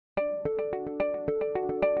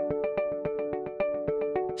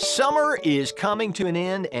Summer is coming to an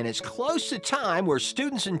end, and it's close to time where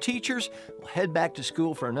students and teachers will head back to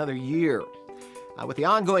school for another year. With the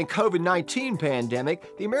ongoing COVID-19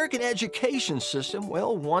 pandemic, the American education system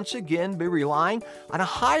will once again be relying on a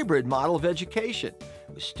hybrid model of education,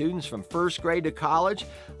 with students from first grade to college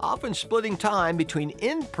often splitting time between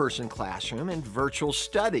in-person classroom and virtual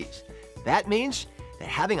studies. That means that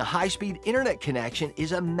having a high-speed internet connection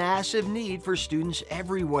is a massive need for students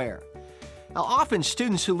everywhere. Now, often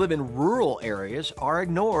students who live in rural areas are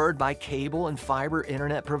ignored by cable and fiber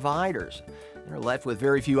internet providers. They're left with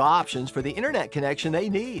very few options for the internet connection they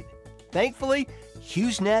need. Thankfully,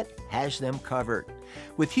 HughesNet has them covered.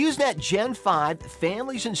 With HughesNet Gen5,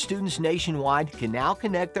 families and students nationwide can now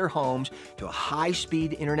connect their homes to a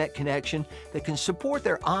high-speed internet connection that can support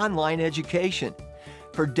their online education.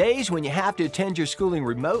 For days when you have to attend your schooling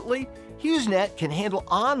remotely, HughesNet can handle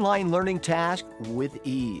online learning tasks with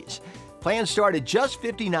ease. Plans start at just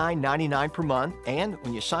 $59.99 per month, and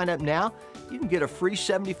when you sign up now, you can get a free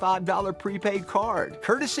 $75 prepaid card,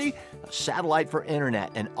 courtesy of Satellite for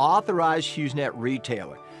Internet, an authorized HughesNet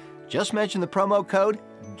retailer. Just mention the promo code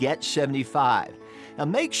GET75. Now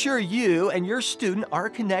make sure you and your student are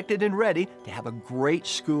connected and ready to have a great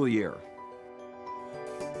school year.